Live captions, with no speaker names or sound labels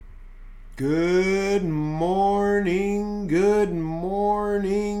Good morning, good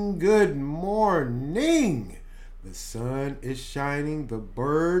morning, good morning. The sun is shining, the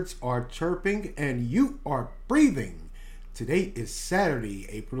birds are chirping, and you are breathing. Today is Saturday,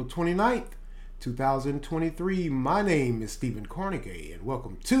 April 29th, 2023. My name is Stephen Carnegie, and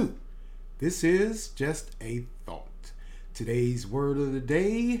welcome to This is Just a Thought. Today's word of the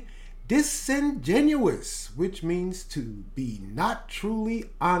day, disingenuous, which means to be not truly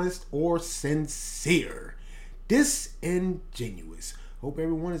honest or sincere. Disingenuous. Hope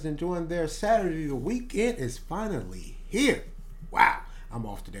everyone is enjoying their Saturday. The weekend is finally here. Wow, I'm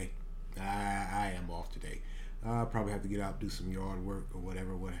off today. I am off today. Probably have to get out and do some yard work or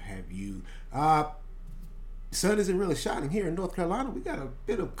whatever, what have you. Sun isn't really shining here in North Carolina. We got a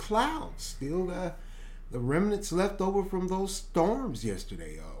bit of clouds still. The remnants left over from those storms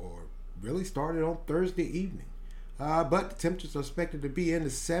yesterday, or really started on Thursday evening. But the temperatures are expected to be in the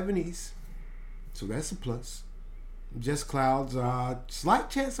 70s, so that's a plus. Just clouds,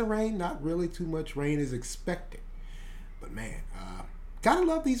 slight chance of rain, not really too much rain is expected. But man, gotta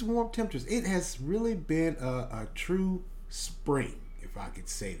love these warm temperatures. It has really been a true spring, if I could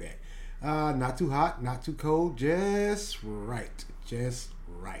say that. Not too hot, not too cold, just right.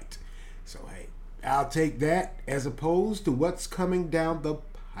 So hey, I'll take that as opposed to what's coming down the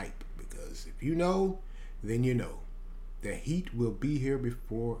pipe. Because if you know, then you know. The heat will be here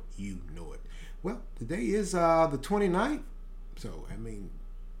before you know it. Well, today is the 29th. So, I mean,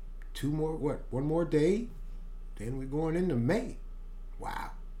 one more day. Then we're going into May.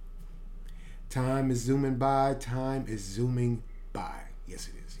 Wow. Time is zooming by. Yes,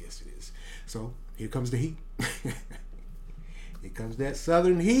 it is. So, here comes the heat. Here comes that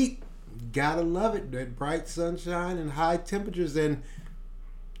southern heat. Gotta love it. That bright sunshine and high temperatures and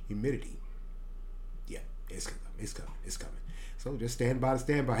humidity. Yeah, it's coming. So just stand by.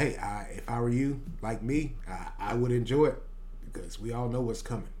 Hey, if I were you, like me, I would enjoy it because we all know what's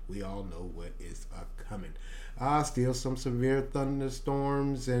coming. We all know what is coming. Still some severe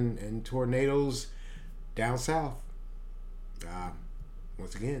thunderstorms and tornadoes down south.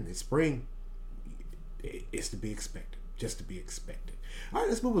 Once again, it's spring. It's to be expected. Just to be expected. All right,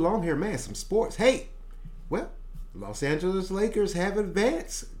 let's move along here, man. Some sports. Hey, well, Los Angeles Lakers have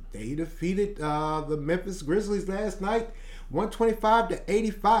advanced. They defeated the Memphis Grizzlies last night,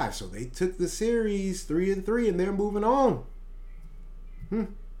 125-85. So they took the series 3-3, and they're moving on.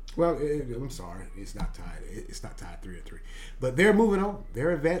 Well, I'm sorry, it's not tied. It's not tied 3-3, but they're moving on.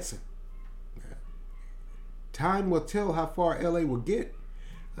 They're advancing. Time will tell how far LA will get.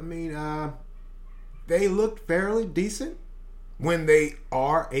 I mean, they looked fairly decent when they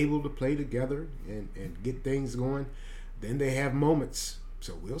are able to play together and get things going. Then they have moments.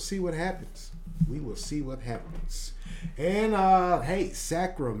 So we'll see what happens. We will see what happens. And, hey,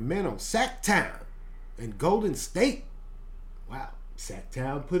 Sacramento, Sacktown, and Golden State. Wow,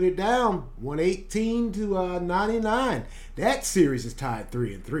 Sacktown put it down, 118-99. That series is tied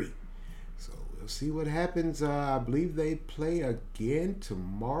 3-3. So we'll see what happens. I believe they play again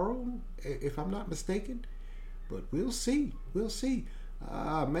tomorrow, if I'm not mistaken. But we'll see.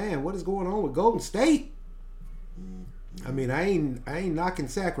 Man, what is going on with Golden State? I mean, I ain't knocking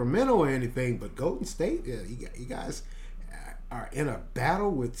Sacramento or anything, but Golden State, you guys are in a battle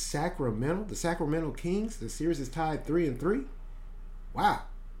with Sacramento, the Sacramento Kings. The series is tied 3-3. Wow,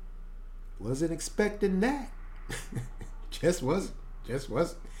 wasn't expecting that. Just wasn't.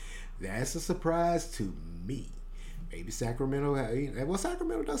 That's a surprise to me. Maybe Sacramento. Well,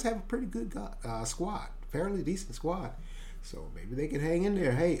 Sacramento does have a pretty good squad, fairly decent squad. So maybe they can hang in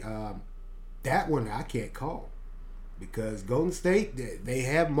there. Hey, that one I can't call. Because Golden State, they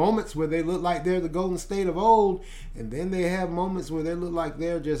have moments where they look like they're the Golden State of old, and then they have moments where they look like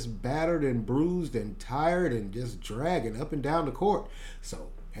they're just battered and bruised and tired and just dragging up and down the court. So,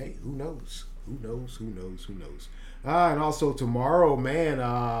 hey, who knows? And also tomorrow, man,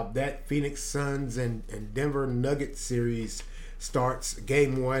 that Phoenix Suns and Denver Nuggets series starts.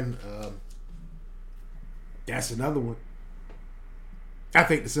 Game 1. That's another one. I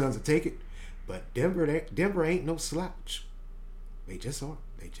think the Suns will take it. But Denver ain't no slouch. They just aren't.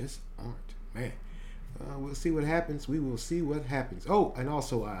 Man, we'll see what happens. We will see what happens. Oh, and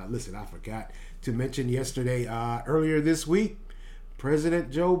also, listen, I forgot to mention yesterday, earlier this week,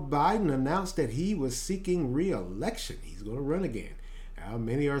 President Joe Biden announced that he was seeking re-election. He's going to run again.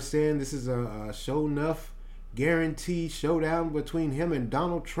 Many are saying this is a show enough guarantee showdown between him and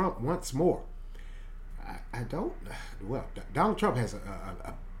Donald Trump once more. I don't. Well, Donald Trump has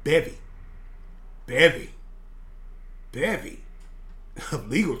a bevy of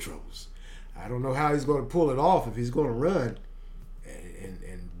legal troubles. I don't know how he's going to pull it off if he's going to run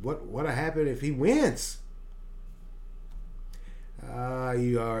and what'll happen if he wins?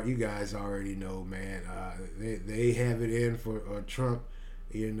 You guys already know, man. They have it in for Trump,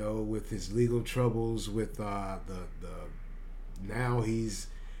 with his legal troubles with now he's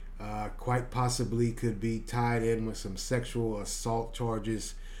quite possibly could be tied in with some sexual assault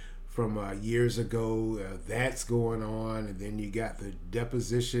charges from years ago. That's going on, and then you got the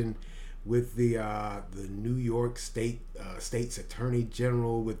deposition with the New York state's attorney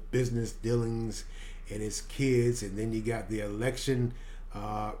general with business dealings and his kids, and then you got the election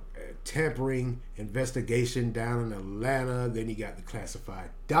tampering investigation down in Atlanta. Then you got the classified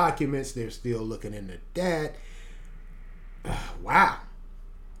documents. They're still looking into that. Wow.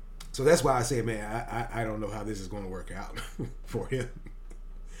 So that's why I say, man, I don't know how this is going to work out for him.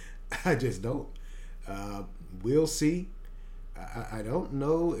 I just don't. We'll see. I don't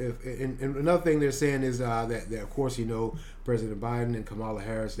know if, and another thing they're saying is that of course, President Biden and Kamala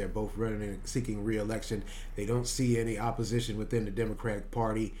Harris, they're both running and seeking re-election. They don't see any opposition within the Democratic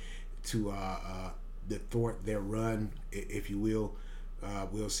Party to thwart their run, if you will.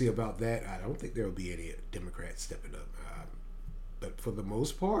 We'll see about that. I don't think there will be any Democrats stepping up. But for the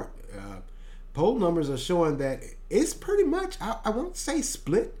most part, poll numbers are showing that it's pretty much, I won't say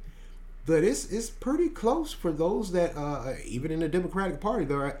split, but it's pretty close for those that, even in the Democratic Party,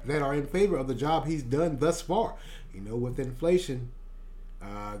 that are in favor of the job he's done thus far. With inflation,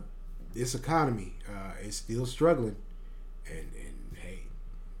 this economy is still struggling. And hey,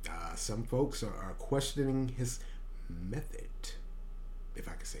 some folks are questioning his method, if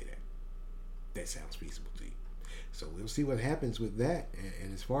I can say that. That sounds feasible to you. So we'll see what happens with that.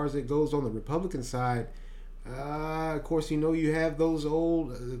 And as far as it goes on the Republican side, of course, you have those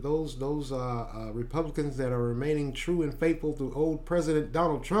Republicans that are remaining true and faithful to old President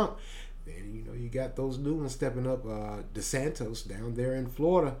Donald Trump. And you got those new ones stepping up. DeSantis down there in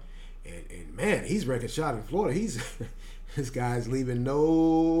Florida, and man, he's wrecking shot in Florida. This guy's leaving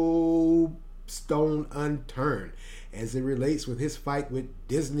no stone unturned as it relates with his fight with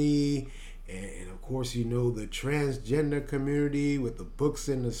Disney. And of course, the transgender community with the books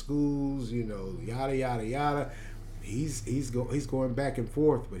in the schools, yada yada yada. He's going back and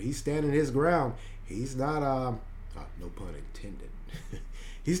forth, but he's standing his ground. He's not no pun intended.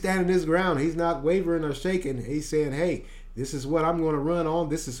 He's standing his ground. He's not wavering or shaking. He's saying, "Hey, this is what I'm going to run on.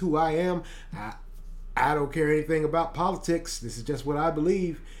 This is who I am. I don't care anything about politics. This is just what I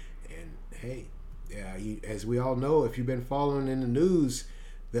believe." And hey, as we all know, if you've been following in the news,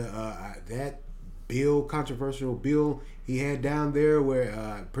 that controversial bill he had down there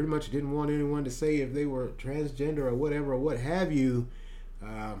where pretty much didn't want anyone to say if they were transgender or whatever or what have you,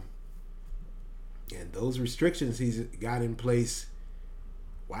 and those restrictions he's got in place.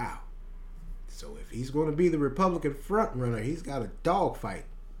 Wow. So if he's going to be the Republican front runner, he's got a dogfight,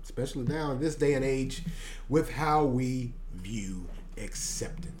 especially now in this day and age with how we view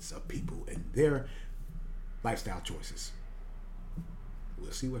acceptance of people and their lifestyle choices.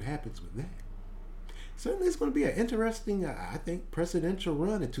 We'll see what happens with that. Certainly it's going to be an interesting, I think, presidential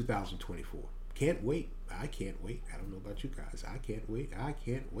run in 2024. Can't wait. I can't wait. I don't know about you guys. I can't wait.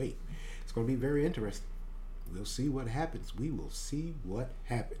 It's going to be very interesting. We'll see what happens. We will see what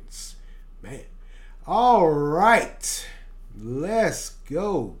happens. Man. All right. Let's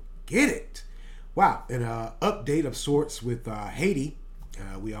go get it. Wow. An update of sorts with Haiti.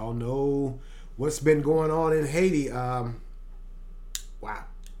 We all know what's been going on in Haiti. Wow.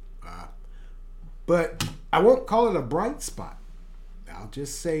 But I won't call it a bright spot. I'll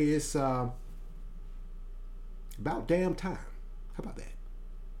just say it's about damn time. How about that?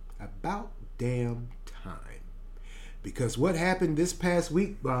 About damn time. Because what happened this past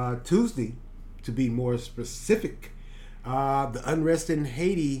week, Tuesday, to be more specific, the unrest in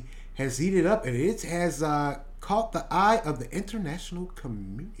Haiti has heated up, and it has caught the eye of the international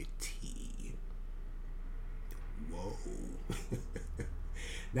community. Whoa.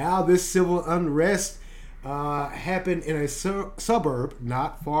 Now this civil unrest happened in a suburb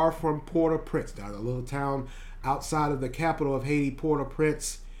not far from Port-au-Prince, a little town outside of the capital of Haiti,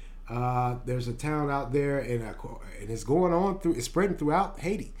 Port-au-Prince. There's a town out there, and it's going on it's spreading throughout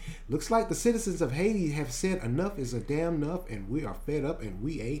Haiti. Looks like the citizens of Haiti have said enough is a damn enough, and we are fed up, and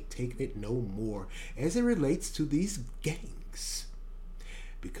we ain't taking it no more as it relates to these gangs.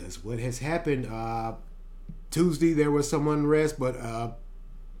 Because what has happened, Tuesday there was some unrest, but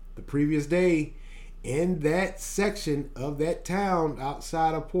the previous day in that section of that town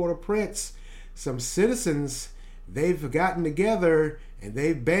outside of Port-au-Prince, some citizens, they've gotten together and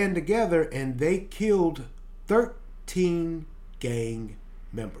they've band together and they killed 13 gang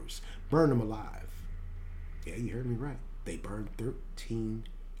members. Burned them alive. Yeah, you heard me right. They burned 13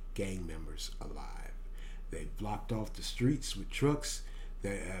 gang members alive. They've blocked off the streets with trucks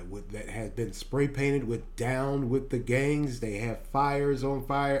that has been spray painted with "down with the gangs." They have tires on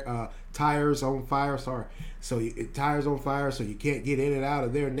fire. Tires on fire. Tires on fire, so you can't get in and out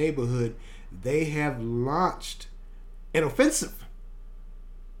of their neighborhood. They have launched an offensive,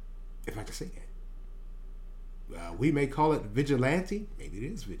 if I can say that. We may call it vigilante. Maybe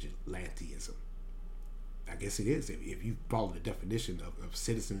it is vigilanteism. I guess it is if you follow the definition of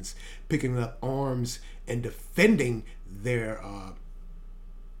citizens picking up arms and defending their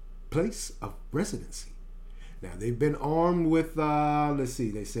place of residency. Now, they've been armed with,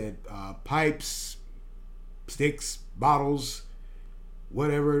 they said pipes, sticks, bottles,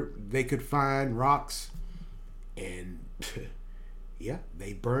 whatever they could find, rocks. And, yeah,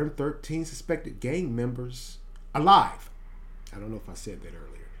 they burned 13 suspected gang members alive. I don't know if I said that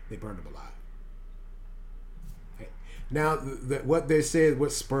earlier. They burned them alive. Now, what they said,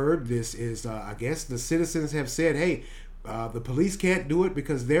 what spurred this is, I guess the citizens have said, hey, the police can't do it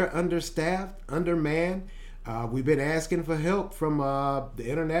because they're understaffed, undermanned. We've been asking for help from the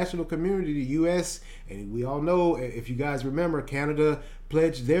international community, the U.S., and we all know, if you guys remember, Canada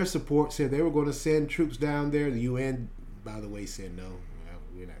pledged their support, said they were going to send troops down there. The UN, by the way, said no.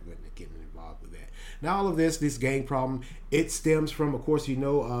 We're not going to get involved with that. Now, all of this gang problem, it stems from, of course,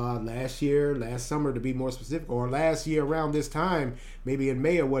 last summer to be more specific, or last year around this time, maybe in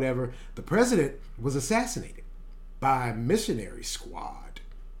May or whatever, the president was assassinated by a missionary squad.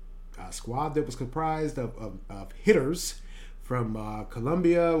 A squad that was comprised of hitters from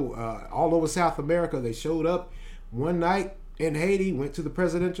Colombia, all over South America. They showed up one night in Haiti, went to the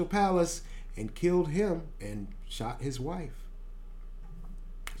presidential palace, and killed him and shot his wife.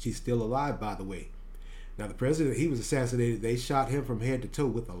 She's still alive, by the way. Now, the president, he was assassinated. They shot him from head to toe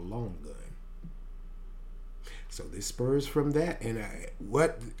with a long gun. So this spurs from that. And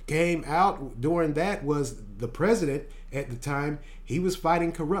what came out during that was the president at the time, he was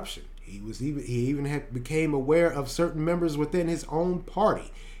fighting corruption. He even became aware of certain members within his own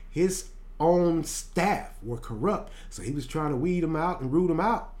party. His own staff were corrupt. So he was trying to weed them out and root them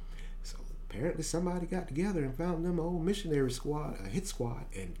out. So apparently somebody got together and found them old missionary squad, a hit squad,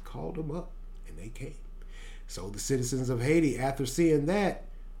 and called them up, and they came. So the citizens of Haiti, after seeing that,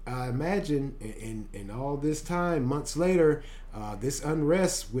 I imagine in all this time, months later, this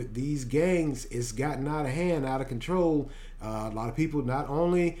unrest with these gangs is gotten out of hand, out of control. A lot of people, not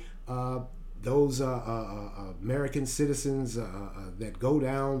only those American citizens that go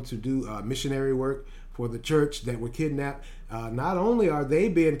down to do missionary work for the church that were kidnapped, not only are they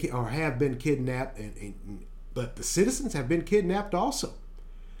have been kidnapped, but the citizens have been kidnapped also.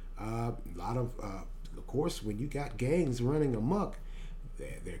 A lot of course, when you got gangs running amok,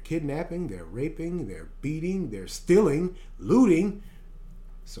 they're kidnapping, they're raping, they're beating, they're stealing, looting.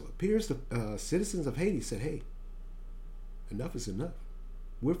 So it appears the citizens of Haiti said, hey, enough is enough.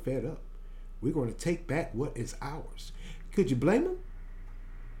 We're fed up. We're going to take back what is ours. Could you blame them?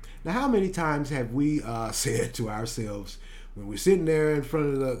 Now, how many times have we said to ourselves, when we're sitting there in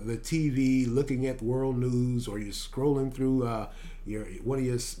front of the TV looking at the world news, or you're scrolling through one of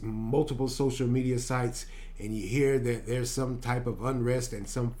your multiple social media sites, and you hear that there's some type of unrest in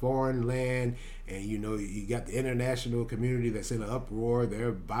some foreign land, and you got the international community that's in an uproar,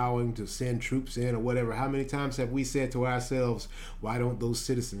 they're vowing to send troops in or whatever. How many times have we said to ourselves, why don't those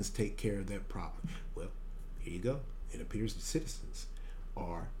citizens take care of that problem? Well, here you go. It appears the citizens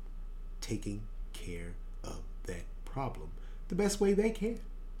are taking care of that problem the best way they can.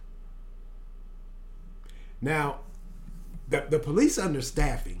 Now, the police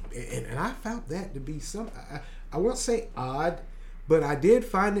understaffing, and I found that to be I won't say odd, but I did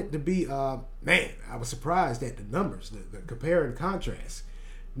find it to be, I was surprised at the numbers, the compare and contrast.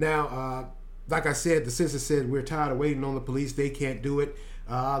 Now, like I said, the citizens said, we're tired of waiting on the police, they can't do it.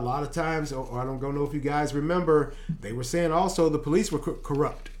 A lot of times, or I don't know if you guys remember, they were saying also the police were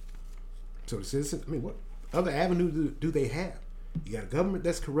corrupt. So the citizens, what other avenue do they have? You got a government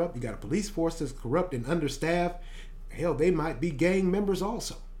that's corrupt, you got a police force that's corrupt and understaffed. Hell, they might be gang members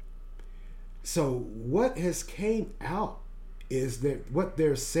also. So what has came out is that what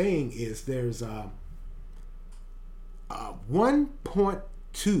they're saying is there's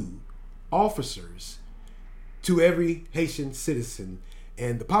 1.2 officers to every Haitian citizen,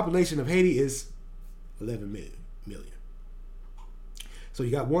 and the population of Haiti is 11 million. So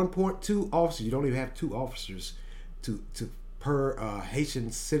you got 1.2 officers. You don't even have 2 officers to per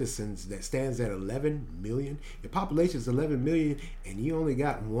Haitian citizens. That stands at 11 million. Your population is 11 million, and you only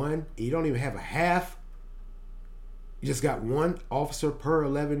got one. You don't even have a half. You just got 1 officer per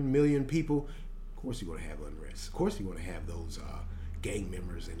 11 million people. Of course, you're going to have unrest. Of course, you're going to have those gang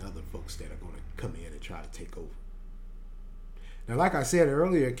members and other folks that are going to come in and try to take over. Now, like I said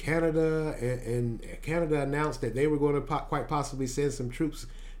earlier, Canada announced that they were going to quite possibly send some troops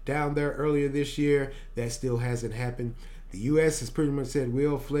down there earlier this year. That still hasn't happened. The U.S. has pretty much said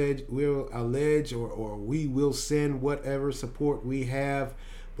we'll allege or we will send whatever support we have,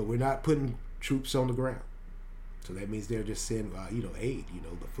 but we're not putting troops on the ground. So that means they're just sending aid,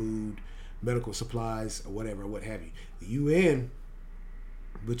 the food, medical supplies, or whatever, what have you. The UN,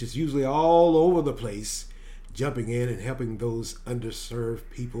 which is usually all over the place, jumping in and helping those underserved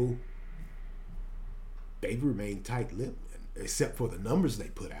people, they've remained tight-lipped, except for the numbers they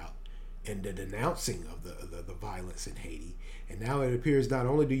put out and the denouncing of the violence in Haiti. And now it appears not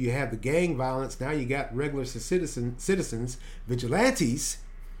only do you have the gang violence, now you got regular citizens, vigilantes,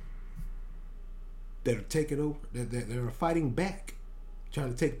 that are taking over, that are fighting back,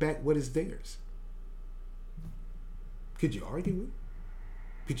 trying to take back what is theirs. Could you argue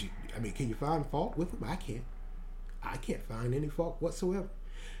with them? Can you find fault with them? I can't find any fault whatsoever.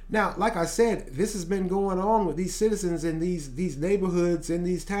 Now, like I said, this has been going on with these citizens in these neighborhoods, in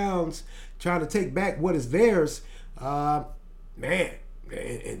these towns, trying to take back what is theirs. Man,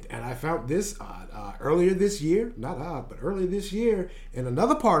 and I found this odd. Earlier this year, not odd, but earlier this year, in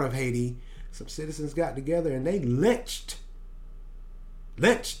another part of Haiti, some citizens got together and they lynched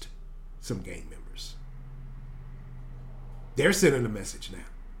some gang members. They're sending a message now.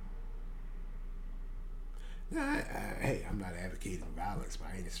 Hey, I'm not advocating violence by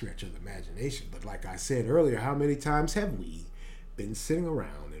any stretch of the imagination, but like I said earlier, how many times have we been sitting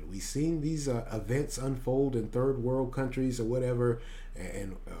around and we've seen these events unfold in third world countries or whatever,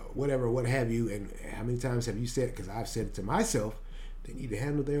 and what have you, and how many times have you said, because I've said it to myself, they need to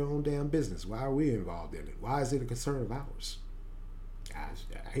handle their own damn business. Why are we involved in it? Why is it a concern of ours? I've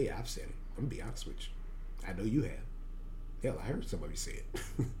said it. I'm going to be honest with you. I know you have. Hell, I heard somebody say it.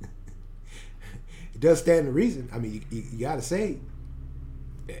 It does stand to reason. You got to say,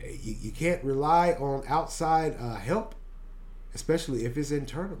 you can't rely on outside help, especially if it's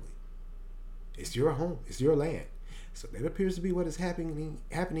internally. It's your home. It's your land. So that appears to be what is happening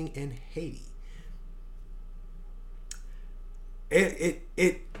in Haiti.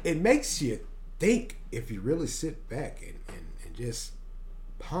 It makes you think if you really sit back and just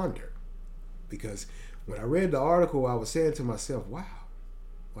ponder. Because when I read the article, I was saying to myself, wow,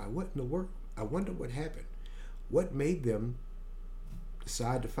 what in the world? I wonder what happened. What made them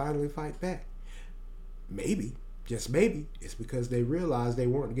decide to finally fight back? Maybe, just maybe, it's because they realized they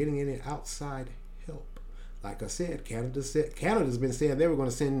weren't getting any outside help. Like I said, Canada's been saying they were going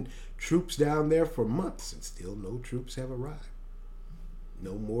to send troops down there for months, and still no troops have arrived.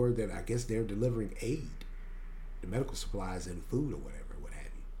 No more than, I guess, they're delivering aid, the medical supplies and food or whatever, what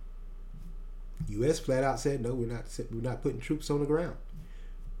have you. U.S. flat out said, no, we're not putting troops on the ground.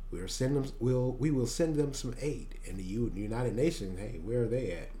 We will send them some aid. And the United Nations, hey, where are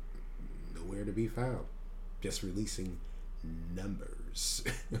they at? Nowhere to be found. Just releasing numbers.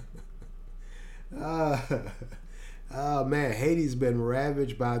 Oh man, Haiti's been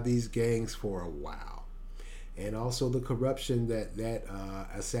ravaged by these gangs for a while. And also the corruption that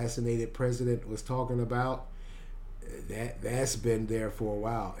assassinated president was talking about, that's been there for a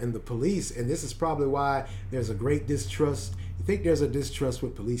while. And the police, and this is probably why there's a great distrust. You think there's a distrust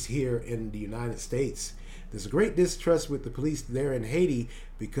with police here in the United States. There's a great distrust with the police there in Haiti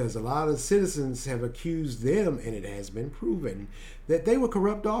because a lot of citizens have accused them, and it has been proven, that they were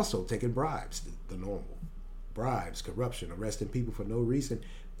corrupt also, taking bribes, the normal. Bribes, corruption, arresting people for no reason,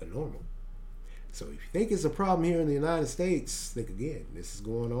 the normal. So if you think it's a problem here in the United States, think again. This is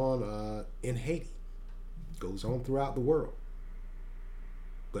going on in Haiti. Goes on throughout the world.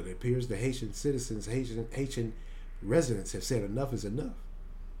 But it appears the Haitian citizens, Haitian residents have said enough is enough.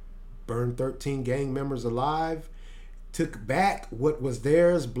 Burned 13 gang members alive, took back what was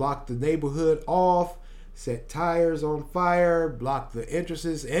theirs, blocked the neighborhood off, set tires on fire, blocked the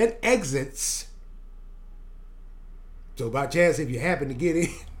entrances and exits. So by chance, if you happen to get in,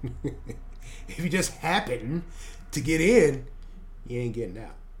 if you just happen to get in, you ain't getting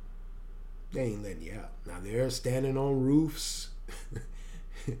out. They ain't letting you out. Now they're standing on roofs,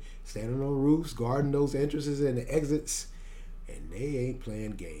 guarding those entrances and the exits, and they ain't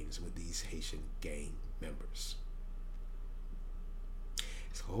playing games with these Haitian gang members.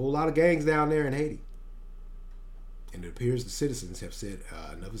 There's a whole lot of gangs down there in Haiti. And it appears the citizens have said,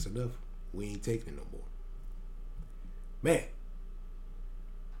 enough is enough. We ain't taking it no more. Man,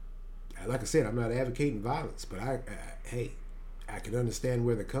 like I said, I'm not advocating violence, but hey, I can understand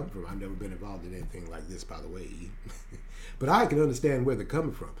where they're coming from. I've never been involved in anything like this, by the way. But I can understand where they're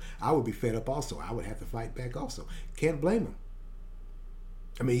coming from. I would be fed up also. I would have to fight back also. Can't blame them.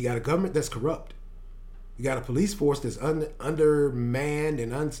 I mean, you got a government that's corrupt. You got a police force that's undermanned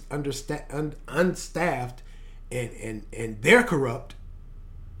and unstaffed, and they're corrupt.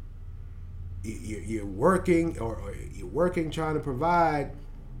 You're working, or you're working trying to provide.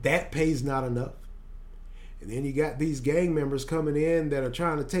 That pays not enough. And then you got these gang members coming in that are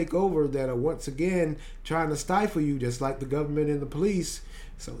trying to take over, that are once again trying to stifle you, just like the government and the police.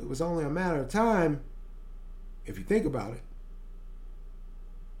 So it was only a matter of time, if you think about it,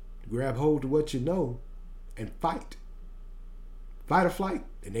 to grab hold of what you know and fight. Fight or flight.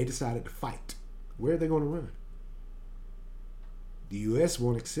 And they decided to fight. Where are they going to run? The U.S.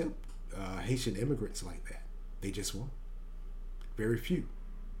 won't accept Haitian immigrants like that. They just won't. Very few.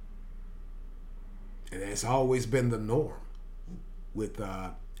 And that's always been the norm with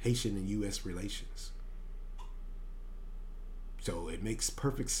Haitian and U.S. relations. So it makes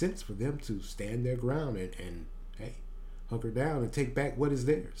perfect sense for them to stand their ground and hey, hunker down and take back what is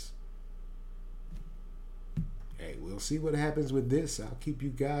theirs. Hey, we'll see what happens with this. I'll keep you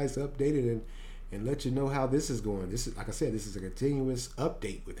guys updated and let you know how this is going. This is, like I said, this is a continuous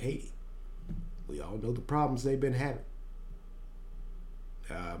update with Haiti. We all know the problems they've been having.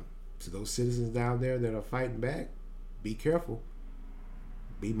 To those citizens down there that are fighting back, be careful,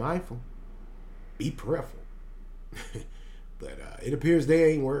 be mindful, be prayerful. But it appears they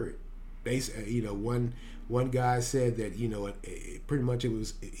ain't worried. They, one guy said that pretty much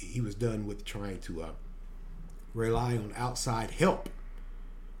he was done with trying to rely on outside help.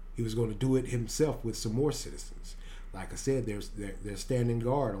 He was going to do it himself with some more citizens. Like I said, they're standing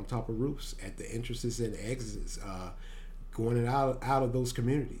guard on top of roofs at the entrances and exits, going and out of those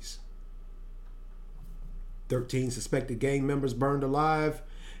communities. 13 suspected gang members burned alive,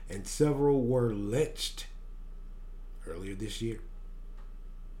 and several were lynched earlier this year.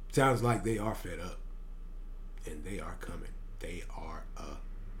 Sounds like they are fed up, and they are coming. They are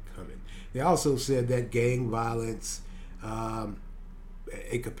coming. They also said that gang violence,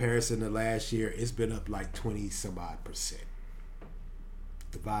 in comparison to last year, it's been up like 20 some odd percent.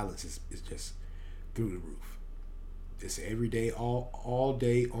 The violence is just through the roof. It's every day, all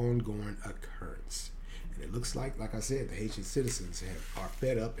day ongoing occurrence. And it looks like I said, the Haitian citizens are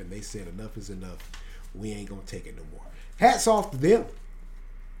fed up, and they said enough is enough. We ain't going to take it no more. Hats off to them.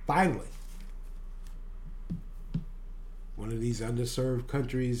 Finally. One of these underserved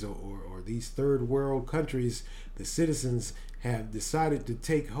countries or these third world countries, the citizens have decided to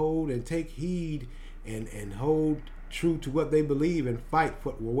take hold and take heed and hold true to what they believe and fight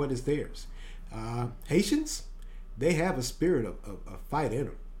for what is theirs. Haitians, they have a spirit of fight in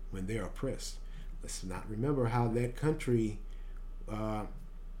them when they're oppressed. Let's not remember how that country,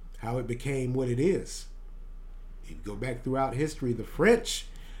 how it became what it is. You go back throughout history, the French,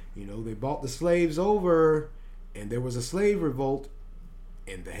 they bought the slaves over, and there was a slave revolt,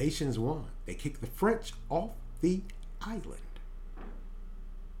 and the Haitians won. They kicked the French off the island.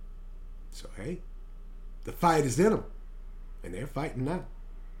 So, hey, the fight is in them, and they're fighting now.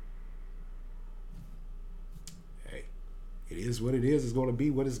 Hey, it is what it is. It's going to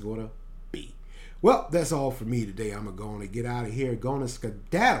be what it's going to be. Well, that's all for me today. I'm going to get out of here, going to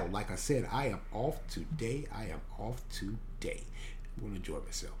skedaddle. Like I said, I am off today. I'm going to enjoy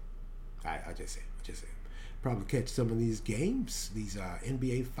myself. I just am. Probably catch some of these games, these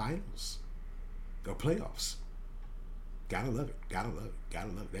NBA finals or playoffs. Gotta love it.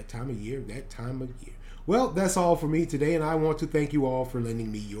 That time of year. Well, that's all for me today, and I want to thank you all for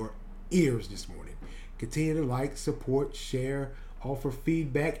lending me your ears this morning. Continue to like, support, share, offer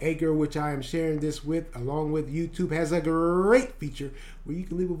feedback. Anchor, which I am sharing this with, along with YouTube, has a great feature where you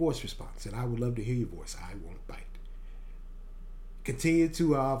can leave a voice response, and I would love to hear your voice. I won't bite. Continue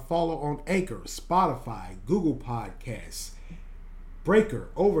to follow on Anchor, Spotify, Google Podcasts, Breaker,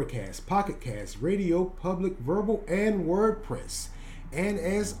 Overcast, Pocket Cast, Radio Public, Verbal, and WordPress. And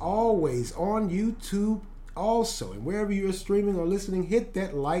as always, on YouTube also. And wherever you're streaming or listening, hit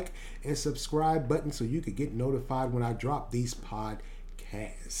that like and subscribe button so you can get notified when I drop these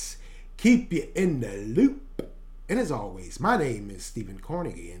podcasts. Keep you in the loop. And as always, my name is Stephen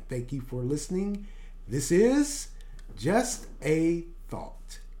Carnegie, and thank you for listening. This is Just a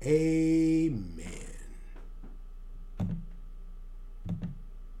Thought. Amen.